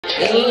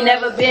You ain't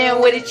never been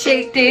with a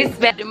chick this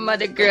bad. The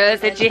mother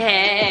girls that you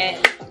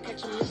had.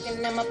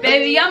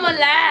 Baby, I'm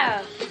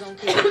alive.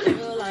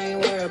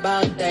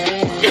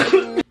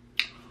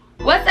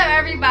 What's up,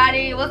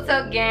 everybody? What's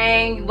up,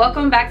 gang?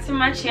 Welcome back to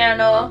my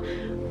channel.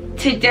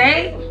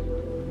 Today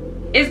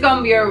it's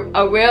gonna be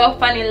a real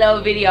funny little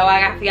video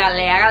I got for y'all.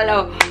 I got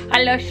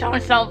a little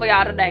something for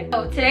y'all today.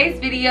 So today's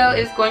video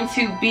is going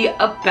to be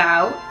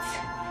about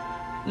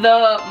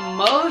the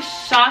most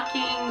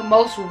shocking,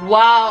 most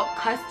wild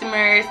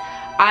customers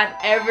I've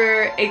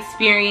ever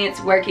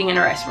experienced working in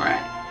a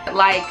restaurant.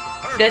 Like,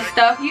 the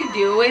stuff you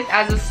deal with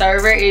as a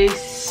server is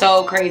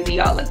so crazy,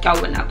 y'all. Like, y'all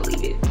would not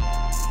believe it.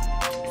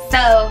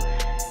 So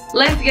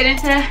let's get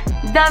into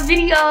the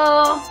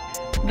video.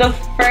 The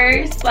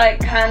first, like,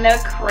 kind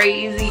of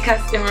crazy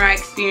customer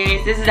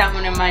experience, this is at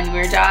one of my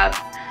newer jobs.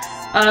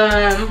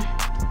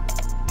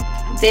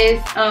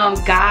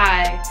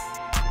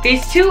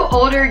 These two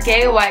older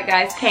gay white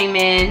guys came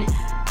in.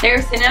 They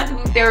were sitting at the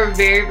booth. They were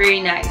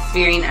very nice,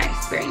 very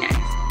nice, very nice.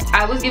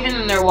 I was giving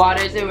them their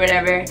waters or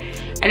whatever,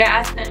 and I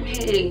asked them,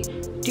 hey,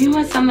 do you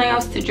want something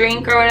else to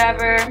drink or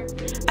whatever?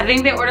 I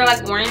think they ordered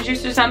like orange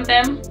juice or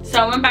something.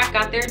 So I went back,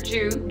 got their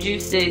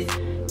juices,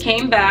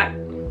 came back.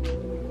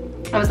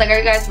 I was like, are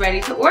you guys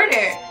ready to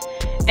order?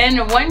 And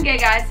one gay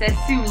guy says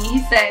to me, he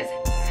says,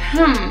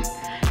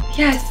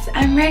 yes,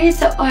 I'm ready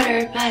to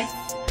order, but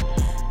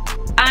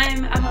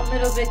I'm a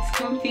little bit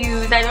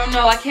confused. I don't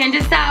know, I can't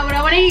decide what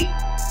I want to eat.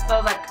 So I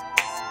was like,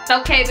 it's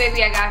okay,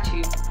 baby, I got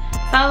you. So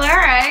I was like, all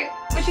right,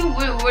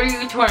 what are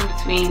you torn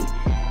between?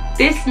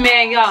 This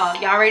man,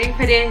 y'all ready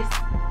for this?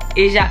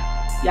 Is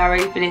y'all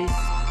ready for this?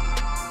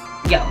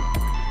 Yo,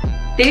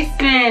 this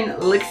man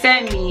looks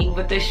at me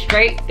with a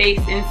straight face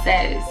and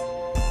says,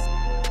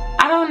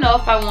 I don't know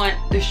if I want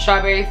the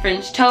strawberry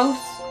French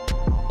toast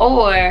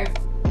or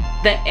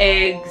the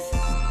eggs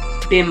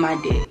been my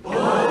dick.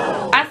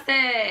 I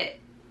said,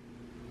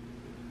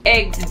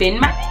 eggs been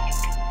my dick?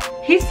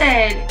 He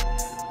said,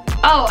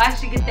 oh, I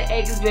should get the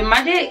eggs been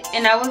my dick.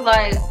 And I was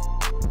like,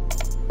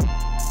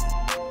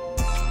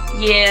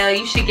 yeah,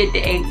 you should get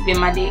the eggs been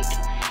my dick.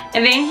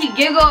 And then he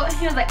giggled and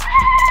he was like,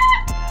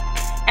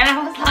 ah! And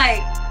I was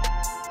like,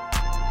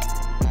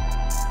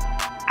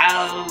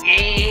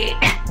 okay.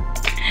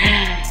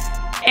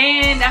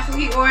 And that's what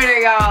he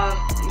ordered, y'all.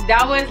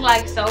 That was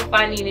like so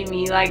funny to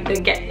me. Like,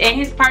 and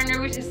his partner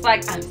was just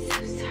like, I'm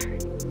so sorry.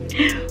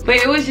 But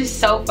it was just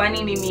so funny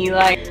to me.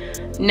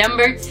 Like,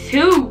 number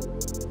two.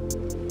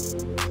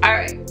 All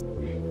right,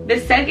 the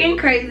second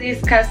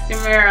craziest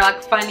customer, or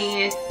like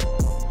funniest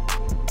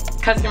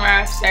customer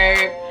I've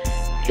served.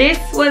 This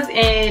was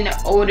an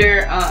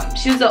older,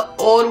 she was an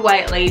old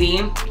white lady,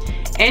 and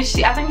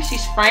I think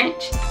she's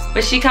French,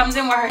 but she comes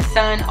in with her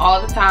son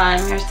all the time.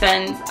 Her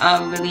son's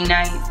really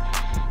nice,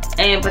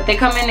 but they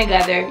come in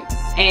together,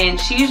 and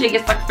she usually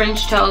gets like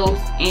French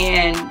toast,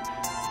 and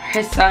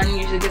her son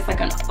usually gets like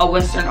a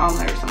Western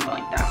omelet or something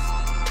like that.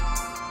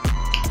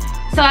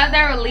 So as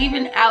they were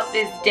leaving out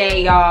this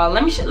day, y'all,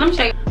 let me show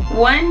you.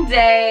 One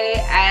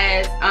day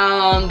as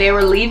they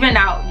were leaving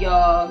out,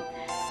 y'all,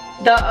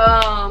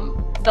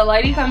 the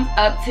lady comes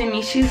up to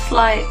me. She's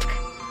like,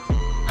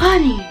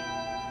 honey,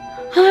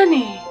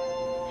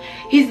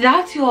 is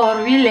that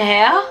your real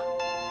hair?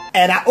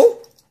 And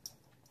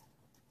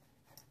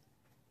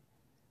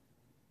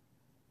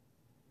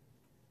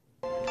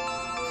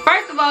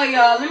first of all,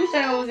 y'all, let me show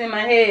you what was in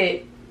my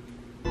head.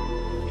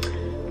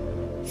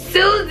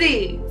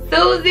 Susie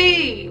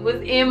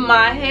was in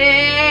my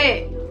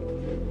head.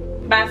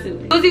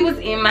 Susie was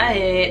in my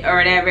head or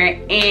whatever,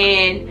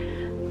 and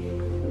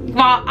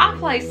while I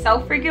played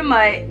so freaking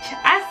much,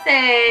 I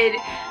said,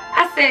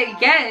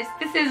 yes,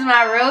 this is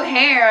my real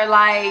hair.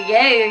 Like,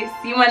 yes,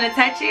 you want to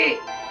touch it?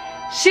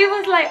 She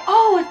was like,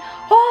 oh.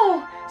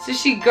 So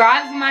she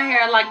grabs my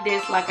hair like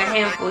this, like a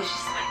handful.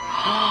 She's like,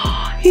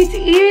 oh, it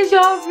is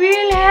your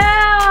real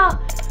hair.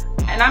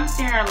 And I'm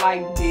staring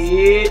like,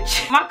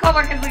 bitch. My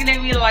coworkers looking at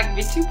me like,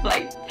 bitch, you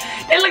play.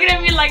 They're looking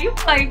at me like, you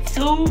play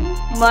too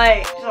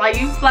much. Like,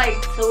 you play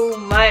too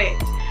much.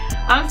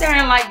 I'm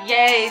staring like,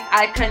 yes,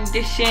 I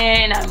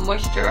condition, I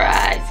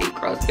moisturize. It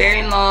grows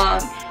very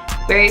long,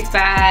 very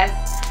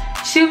fast.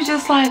 She was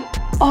just like,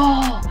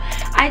 oh.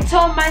 I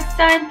told my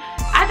son,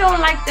 I don't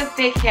like the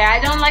fake hair. I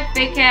don't like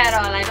fake hair at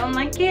all. I don't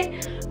like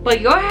it.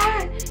 But your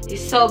hair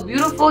is so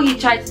beautiful. He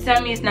tried to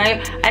tell me it's not.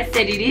 I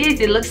said, it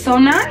is. It looks so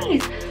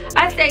nice.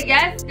 I said,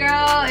 yes,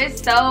 girl,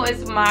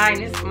 it's mine.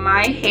 It's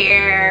my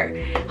hair.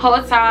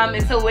 Whole time,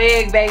 it's a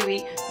wig,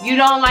 baby. You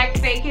don't like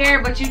fake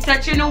hair, but you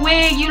touching the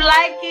wig. You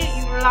like it.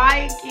 You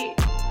like it.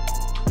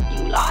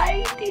 You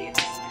liked it.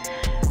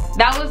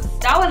 That was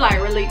like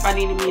really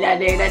funny to me that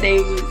day. That day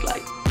was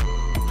like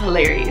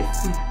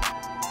hilarious.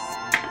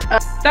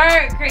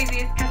 Third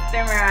craziest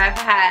customer I've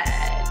had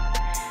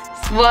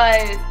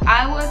was,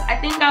 I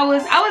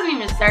wasn't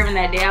even serving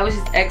that day. I was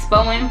just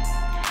expoing.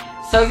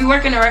 So if you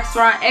work in a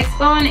restaurant,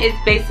 expoing is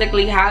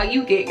basically how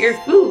you get your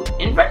food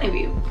in front of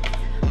you.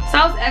 So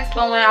I was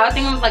expoing. I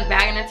think I was like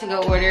bagging it to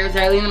go order. It was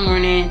early in the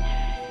morning.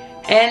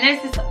 And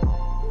there's this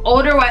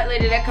older white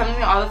lady that comes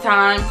in all the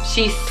time.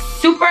 She's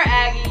super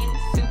aggy,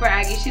 super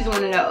aggy. She's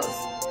one of those.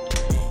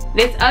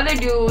 This other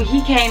dude,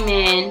 he came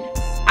in.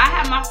 I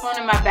had my phone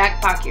in my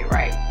back pocket,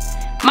 right?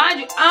 Mind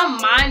you, I'm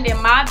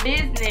minding my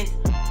business,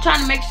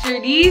 trying to make sure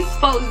these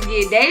folks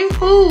get their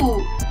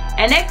food.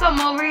 And they come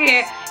over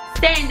here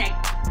saying that,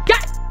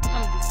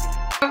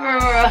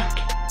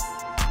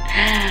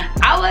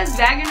 I was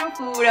bagging the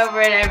food or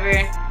whatever.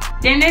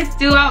 Then this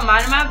dude, I'm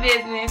minding my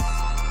business.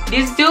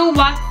 This dude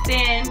walks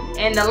in,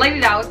 and the lady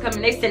that was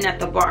coming, they sitting at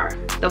the bar.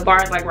 The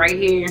bar is like right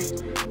here.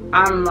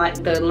 I'm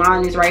like, the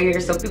line is right here,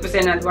 so people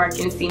sitting at the bar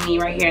can see me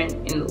right here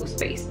in the little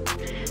space.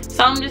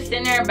 So I'm just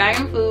sitting there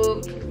bagging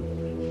food.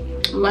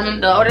 One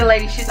of the older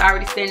lady, she's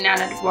already sitting down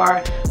at the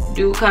bar.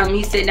 Dude come,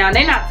 he sit down.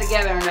 They're not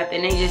together or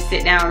nothing. They just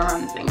sit down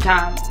around the same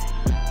time.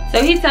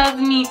 So he tells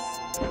me,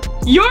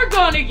 "You're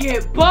gonna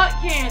get butt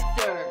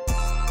cancer."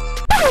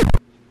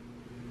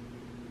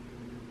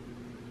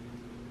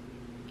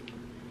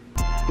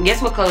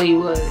 Guess what color he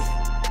was?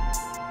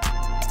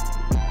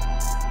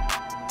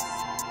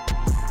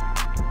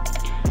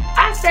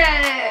 I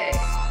said,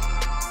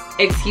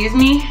 "Excuse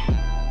me?"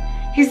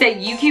 He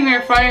said, "You keep it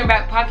in front of your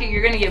back pocket,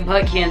 you're gonna get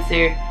butt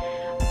cancer."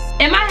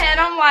 In my head,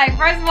 I'm like,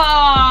 first of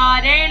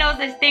all, there ain't no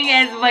such thing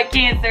as butt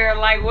cancer.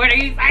 Like, what are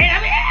you saying to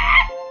me?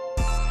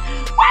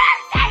 What are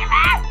you saying to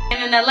me?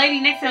 And then the lady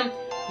next to him,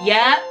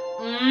 "Yep,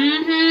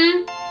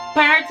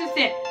 put her 2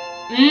 cents,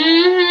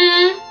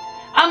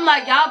 I'm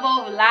like, y'all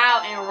both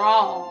loud and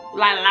wrong.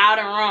 Like, loud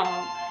and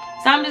wrong.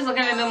 So I'm just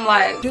looking at them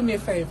like, do me a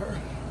favor.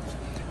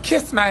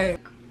 Kiss my ass.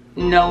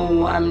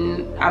 No,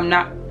 I'm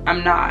not.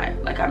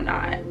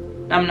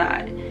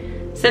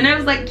 So they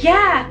was like,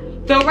 "Yeah,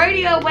 the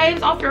radio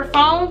waves off your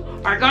phone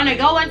are gonna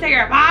go into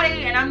your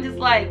body." And I'm just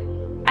like,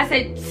 I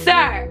said,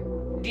 "Sir,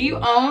 do you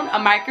own a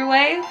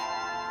microwave?"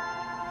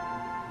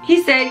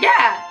 He said,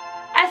 "Yeah."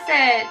 I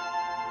said,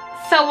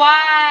 "So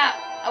why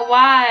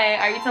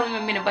are you telling me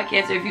I'm getting butt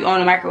cancer if you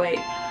own a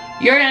microwave?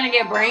 You're gonna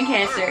get brain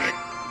cancer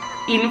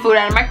eating food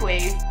out of a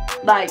microwave,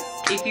 like,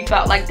 if you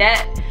felt like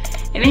that."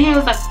 And then he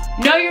was like,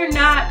 "No, you're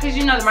not," because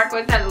you know the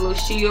microwave has a little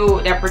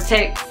shield that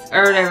protects,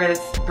 or whatever, that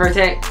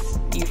protects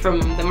you from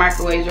the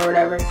microwaves or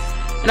whatever.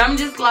 And I'm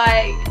just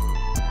like,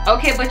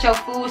 okay, but your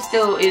food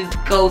still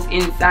goes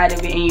inside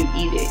of it and you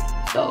eat it.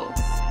 So,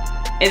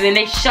 and then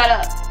they shut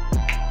up.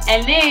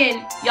 And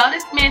then, y'all,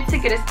 this man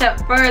took it a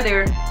step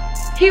further.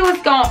 He was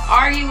gonna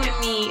argue with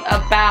me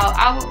about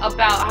how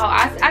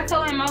I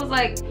told him, I was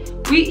like,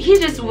 he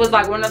just was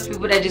like one of those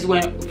people that just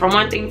went from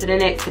one thing to the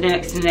next, to the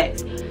next, to the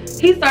next.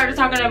 He started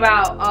talking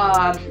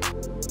about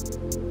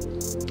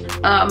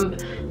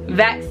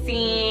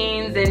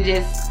vaccines and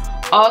just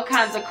all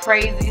kinds of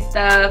crazy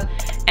stuff.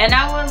 And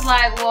I was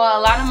like, well,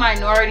 a lot of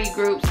minority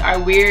groups are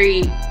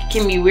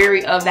can be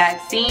weary of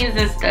vaccines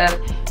and stuff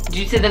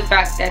due to the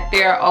fact that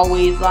they're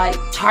always like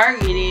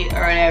targeted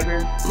or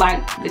whatever,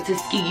 like the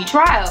Tuskegee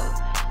trials.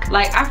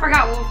 Like, I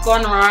forgot what was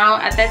going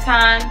around at that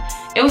time.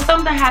 It was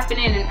something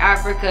happening in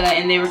Africa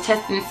and they were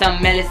testing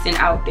some medicine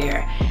out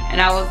there.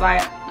 And I was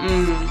like,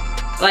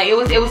 like it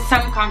was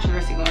some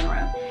controversy going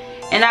around.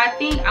 And I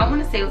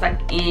want to say it was like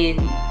in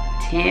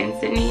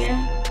Tanzania.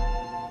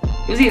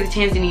 It was either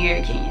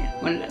Tanzania or Kenya,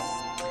 one of those.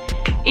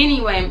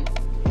 Anyway,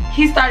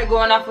 he started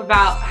going off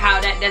about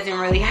how that doesn't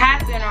really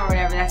happen or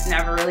whatever. That's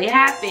never really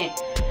happened.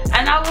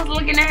 And I was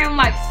looking at him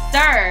like,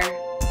 "Sir,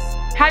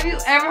 have you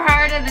ever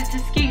heard of the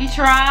Tuskegee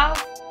trials?"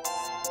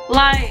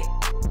 Like,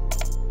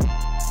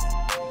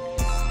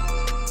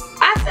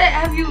 I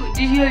said,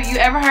 did you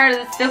ever heard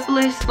of the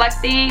syphilis like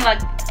thing?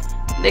 Like,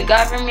 the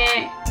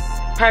government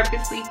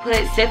purposely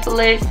put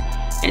syphilis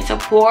into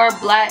poor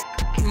black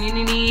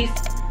communities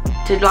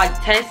to like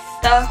test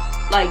stuff.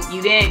 Like,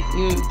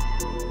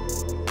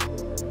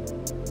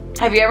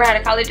 have you ever had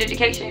a college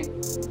education?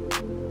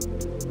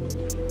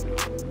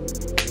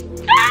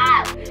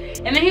 Ah!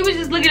 And then he was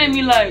just looking at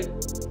me like,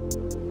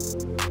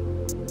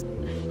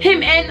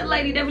 him and the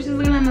lady that was just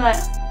looking at me like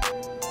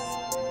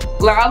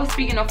I was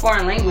speaking a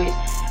foreign language.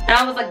 And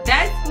I was like,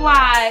 that's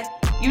why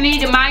you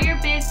need to mind your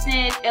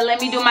business and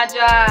let me do my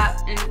job,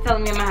 and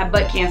telling me I'm gonna have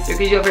butt cancer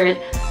because you over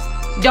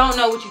don't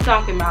know what you're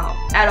talking about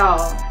at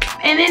all.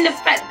 And then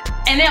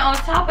on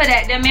top of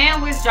that, the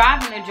man was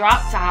driving a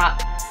drop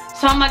top.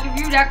 So I'm like, if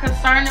you're that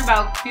concerned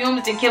about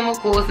fumes and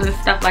chemicals and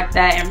stuff like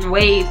that and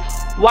waves,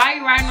 why are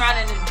you riding around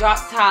in a drop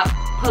top,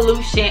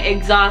 pollution,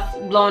 exhaust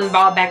blowing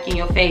ball back in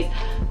your face?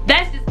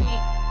 That's just me.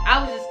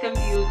 I was just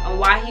confused on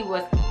why he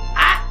was,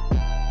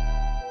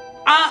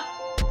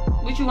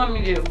 what you want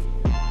me to do?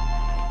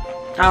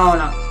 I don't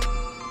know.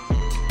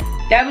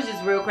 That was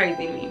just real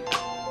crazy to me.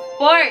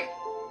 Fourth.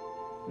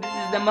 This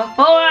is number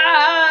 4.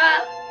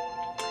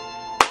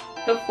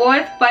 The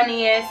fourth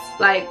funniest,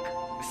 like,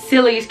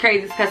 silliest,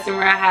 craziest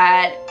customer I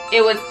had.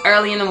 It was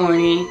early in the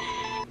morning.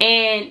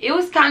 And it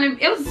was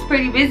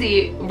pretty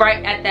busy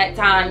right at that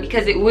time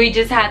because we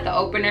just had the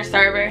opener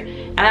server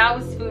and I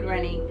was food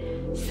running.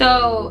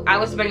 So I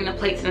was bringing the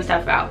plates and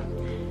stuff out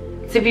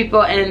to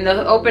people, and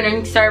the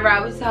opening server,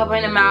 I was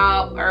helping him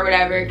out or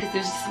whatever because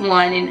there's just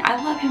one, and I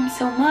love him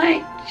so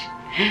much.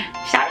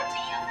 Shout out to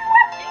you for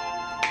watching.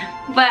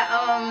 But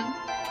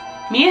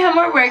me and him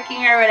were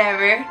working or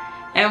whatever,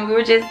 and we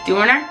were just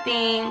doing our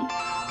thing,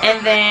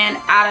 and then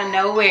out of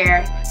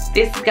nowhere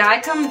this guy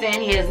comes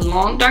in. He has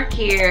long dark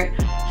hair,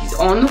 he's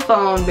on the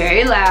phone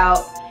very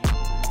loud.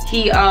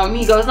 He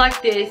goes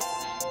like this,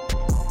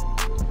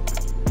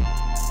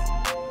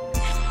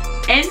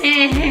 and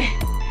then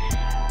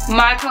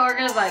my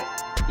coworker's like,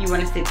 you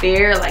want to sit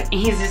there? Like,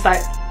 and he's just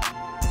like,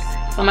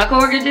 so my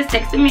coworker just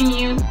takes the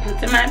menu,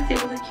 puts him at the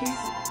table like, here.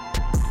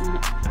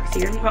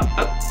 See her.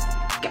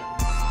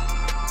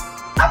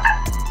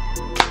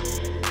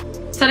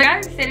 So the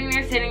guy's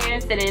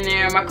sitting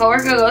there. My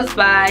coworker goes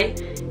by.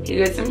 He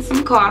gets him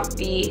some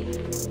coffee.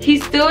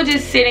 He's still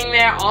just sitting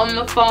there on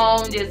the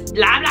phone, just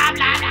blah blah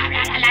blah blah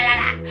blah blah blah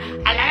blah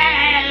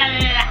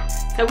blah.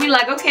 So we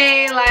like,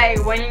 okay,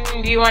 like, when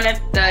do you want us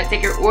to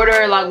take your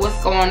order? Like,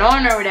 what's going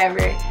on or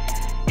whatever?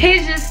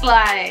 He's just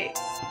like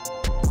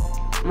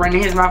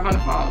running his mouth on the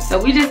phone. So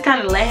we just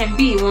kind of let him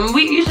be. When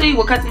we usually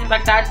with customers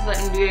like that, I just let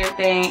them do their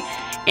thing.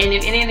 And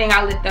if anything,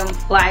 I let them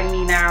flag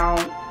me down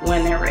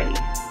when they're ready.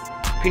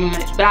 Pretty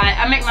much. But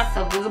I make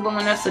myself visible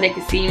enough so they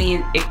can see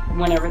me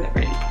whenever they're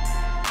ready.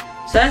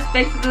 So that's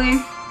basically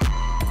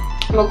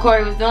what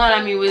Corey was doing. I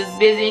mean, he was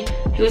busy.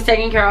 He was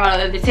taking care of all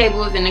of the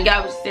tables, and the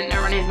guy was sitting there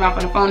running his mouth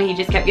on the phone, and he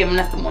just kept giving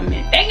us the 1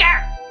 minute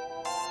finger.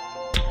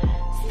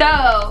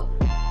 So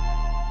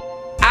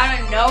out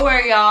of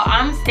nowhere, y'all,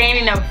 I'm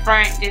standing up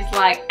front just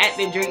like at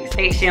the drink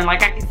station.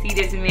 Like, I can see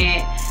this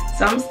man.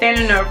 So I'm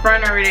standing up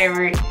front or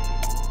whatever.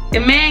 The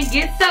man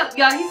gets up,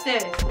 y'all. He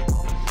says,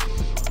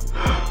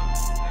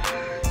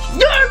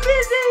 "You're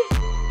busy.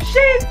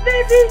 She's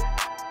busy.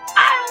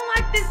 I don't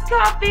like this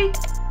coffee.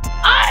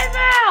 I'm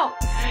out."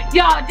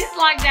 Y'all, just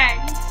like that,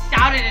 he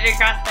shouted it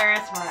across the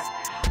restaurant.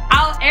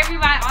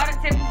 Everybody, all the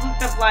tables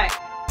looked up like,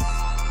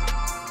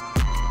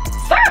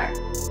 "Sir."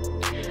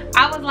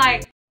 I was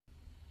like,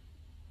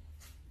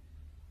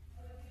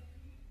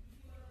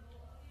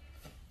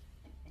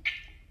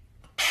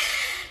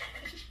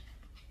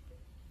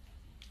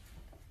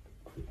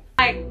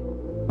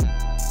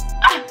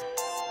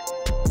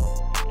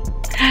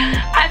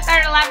 I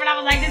started laughing. I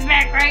was like, this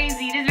man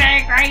crazy. This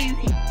man crazy.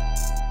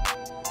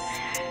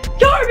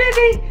 You're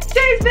busy.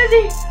 She's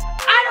busy.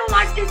 I don't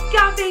like this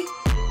coffee.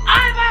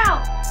 I'm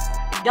out.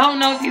 Don't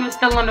know if he was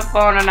still on the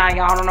phone or not,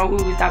 y'all. I don't know who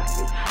he was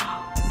talking to.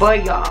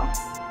 But y'all,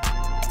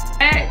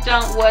 that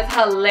junk was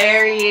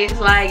hilarious.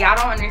 Like, I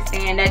don't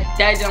understand.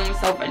 That junk was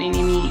so funny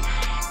to me.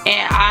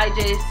 And I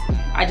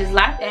just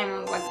laughed at him. I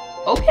was like,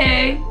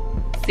 okay.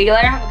 See you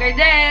later, have a good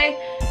day.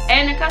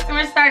 And the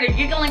customer started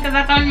giggling because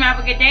I told him have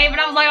a good day, but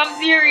I was like, I'm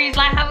serious,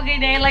 like, have a good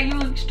day. Like, you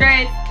look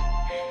stressed.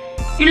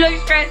 You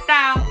look stressed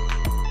out.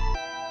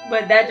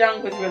 But that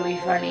junk was really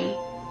funny.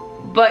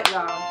 But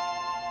y'all,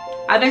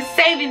 I've been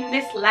saving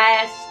this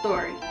last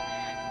story,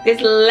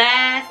 this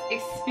last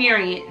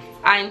experience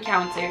I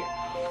encountered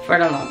for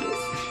the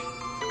longest.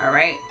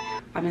 Alright?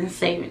 I've been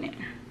saving it.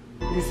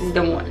 This is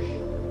the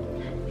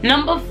one.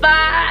 Number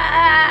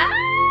 5.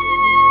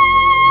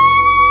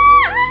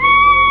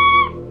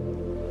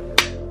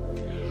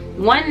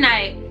 One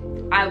night,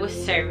 I was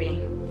serving.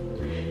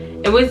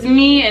 It was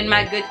me and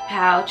my good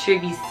pal,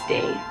 Tribby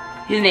Stay.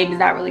 His name is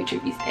not really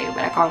Tribby Stay, but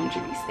I call him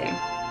Tribby Stay.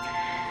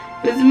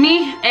 It was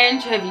me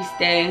and Tribby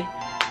Stay.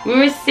 We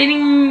were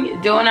sitting,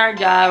 doing our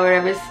job,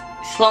 whatever,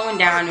 slowing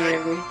down or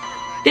whatever.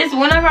 This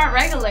one of our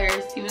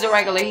regulars, he was a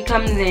regular, he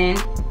comes in.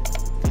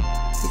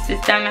 He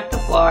sits down at the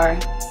bar.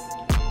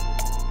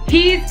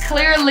 He's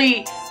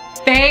clearly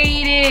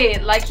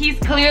faded. Like, he's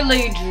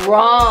clearly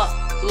drunk.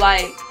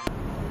 Like,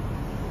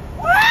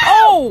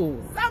 oh!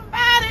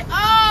 Somebody!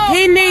 Oh!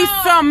 He needs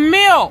some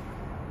milk!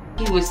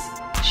 He was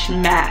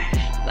smashed.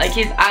 Like,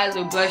 his eyes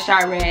were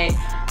bloodshot red.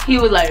 He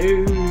was like,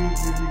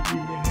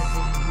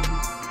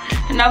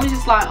 and I was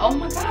just like, oh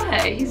my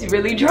god, he's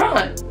really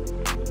drunk.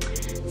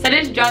 So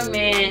this drunk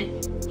man,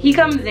 he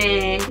comes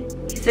in,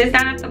 he sits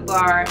down at the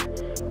bar,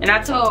 and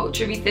I told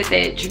Tribby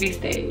Stay,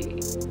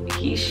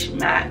 he's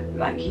smashed.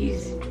 Like,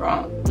 he's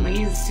drunk. Like,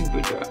 he's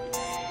super drunk.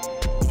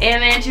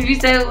 And then Tribby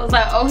Stay was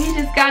like, oh, he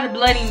just got a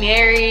Bloody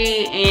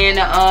Mary, and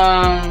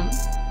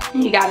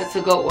he got a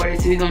to-go order,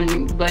 so he's gonna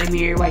drink the Bloody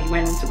Mary while he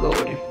went on to-go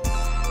order.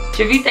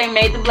 Tribby Stay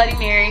made the Bloody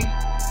Mary,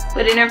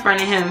 put it in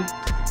front of him.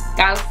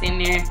 Guy was sitting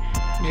there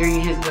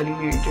drinking his Bloody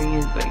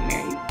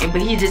Mary,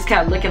 but he just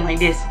kept looking like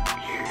this.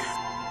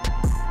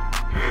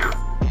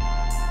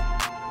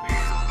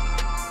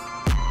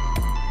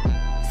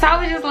 So I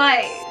was just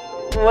like,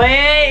 what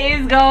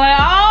is going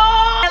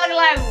on? I look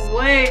like,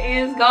 what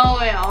is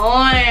going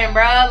on,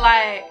 bro?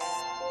 Like,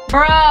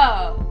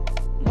 bro,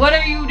 what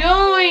are you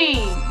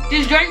doing?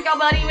 Just drink your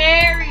Bloody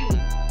Mary.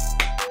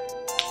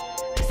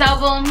 So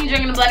boom, he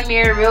drinking the Bloody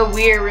Mary, real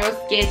weird, real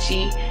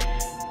sketchy.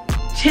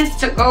 Just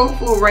to-go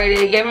food right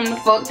there. Gave him the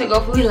fuck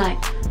to-go food. He like,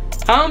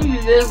 I'm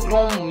just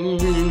gonna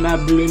use my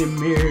Bloody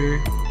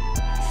Mary.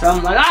 So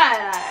I'm like,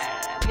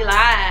 alright. Be like,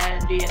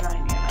 alright, do it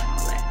like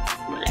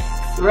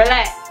that.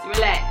 Relax.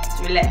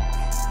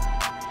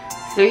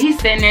 So he's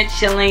sitting there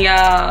chilling,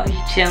 y'all. He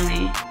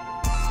chilling.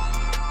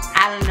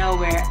 I out of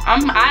nowhere.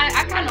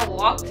 I kind of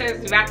walked to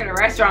the back of the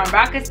restaurant, but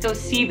I could still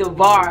see the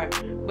bar,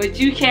 but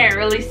you can't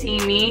really see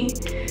me.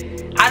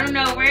 I don't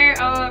know where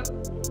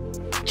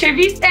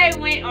Triviste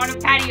went on the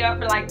patio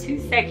for like 2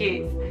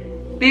 seconds.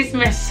 This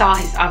man saw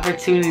his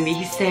opportunity.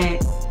 He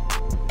said,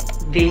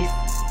 this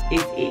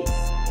is it.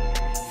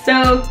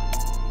 So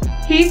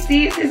he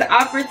sees his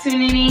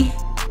opportunity.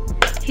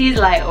 He's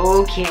like,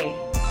 okay,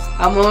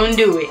 I'm gonna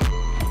do it.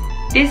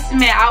 This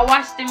man, I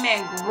watched the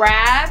man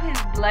grab his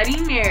Bloody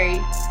Mary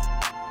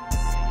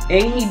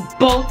and he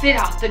bolted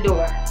out the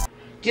door.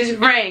 Just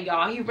ran,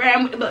 y'all. He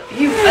ran with the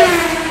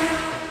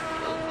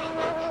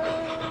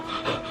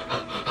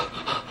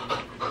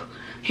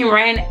he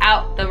ran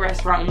out the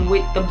restaurant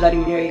with the Bloody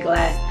Mary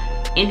glass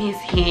in his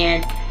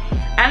hand.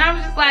 And I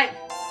was just like,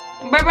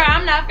 bro,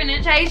 I'm not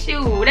finna chase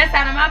you. That's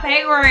out of my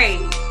pay grade.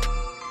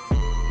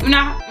 You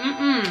know,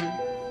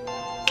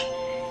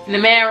 And the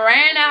man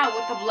ran out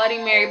with the Bloody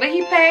Mary, but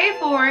he paid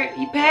for it.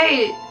 He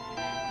paid.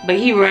 But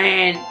he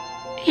ran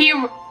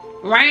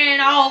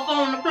off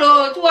on the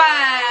floor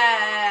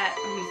twice.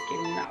 I'm just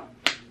kidding, no.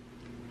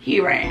 He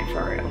ran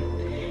for real.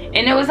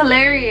 And it was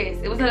hilarious.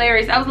 It was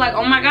hilarious. I was like,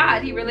 oh my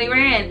God, he really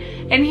ran.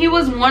 And he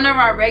was one of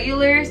our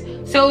regulars,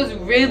 so it was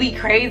really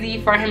crazy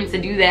for him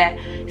to do that.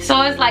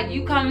 So it's like,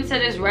 you come to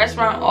this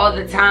restaurant all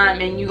the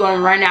time and you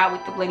gonna run out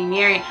with the Bloody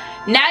Mary.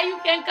 Now you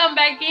can't come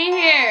back in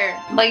here.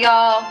 But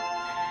y'all,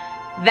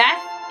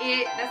 that's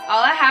it. That's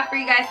all I have for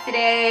you guys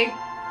today.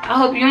 I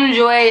hope you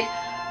enjoyed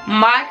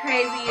my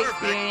crazy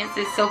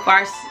experiences so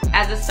far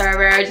as a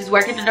server, just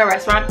working in the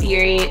restaurant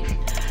period.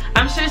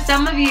 I'm sure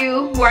some of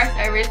you who are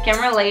servers can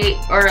relate,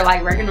 or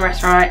like working in a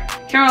restaurant,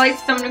 can relate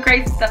to some of the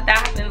crazy stuff that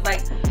happens.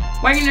 Like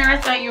working in a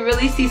restaurant, you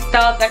really see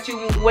stuff that you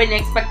wouldn't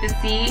expect to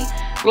see.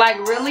 Like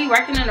really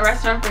working in a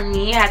restaurant for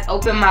me has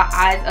opened my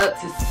eyes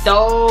up to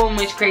so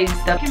much crazy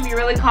stuff. It can be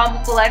really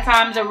comical at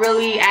times or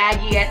really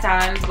aggy at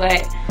times,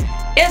 but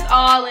it's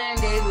all in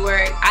a day's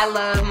work. I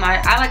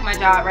like my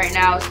job right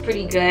now. It's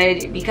pretty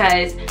good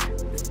because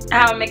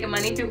I'm making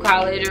money through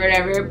college or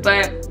whatever,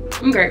 but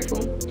I'm grateful.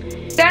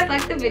 If you guys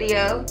like the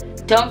video,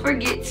 don't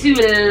forget to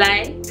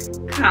like,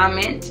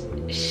 comment,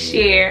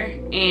 share,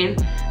 and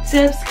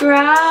subscribe.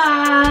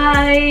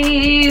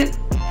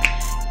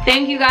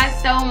 Thank you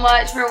guys so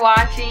much for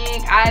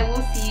watching. I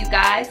will see you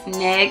guys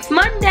next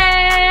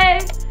Monday.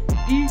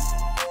 Peace.